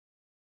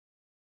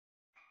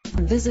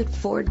Visit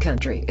Ford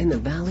Country in the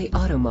Valley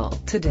Auto Mall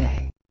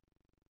today.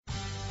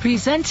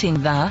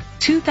 Presenting the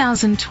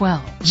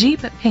 2012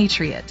 Jeep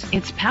Patriot.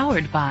 It's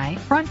powered by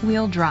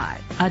front-wheel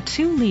drive, a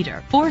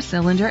 2-liter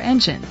 4-cylinder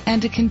engine,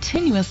 and a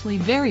continuously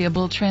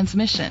variable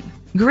transmission.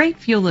 Great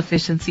fuel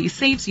efficiency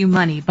saves you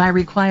money by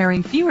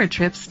requiring fewer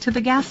trips to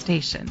the gas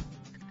station.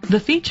 The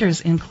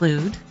features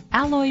include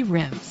alloy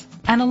rims,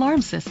 an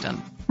alarm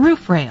system,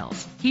 roof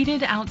rails,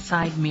 heated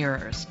outside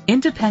mirrors,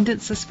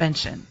 independent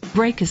suspension,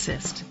 brake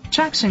assist,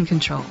 traction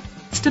control,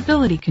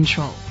 stability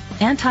control,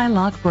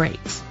 anti-lock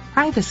brakes,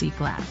 privacy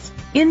glass.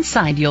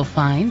 Inside you'll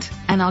find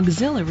an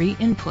auxiliary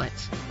input,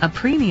 a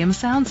premium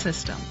sound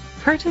system,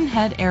 curtain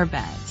head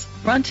airbags,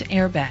 front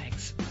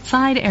airbags,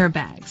 side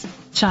airbags,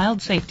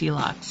 child safety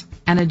locks,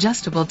 an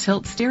adjustable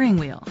tilt steering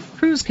wheel,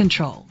 cruise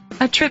control,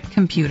 a trip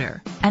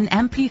computer, an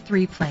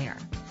MP3 player.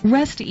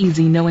 Rest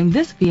easy knowing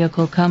this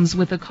vehicle comes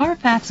with a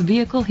Carfax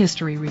Vehicle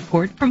History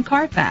Report from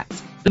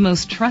Carfax, the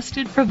most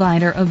trusted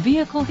provider of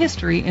vehicle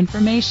history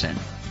information.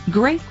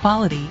 Great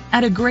quality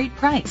at a great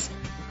price.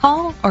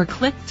 Call or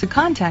click to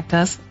contact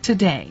us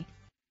today.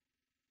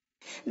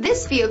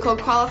 This vehicle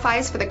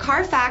qualifies for the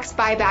Carfax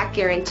buyback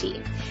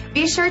guarantee.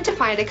 Be sure to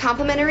find a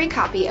complimentary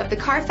copy of the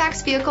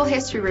Carfax Vehicle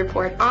History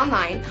Report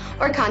online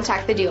or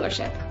contact the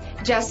dealership.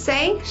 Just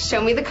say,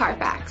 "Show me the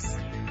Carfax."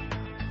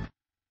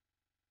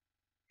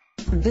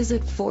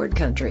 Visit Ford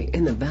Country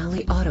in the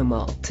Valley Auto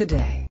Mall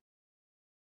today.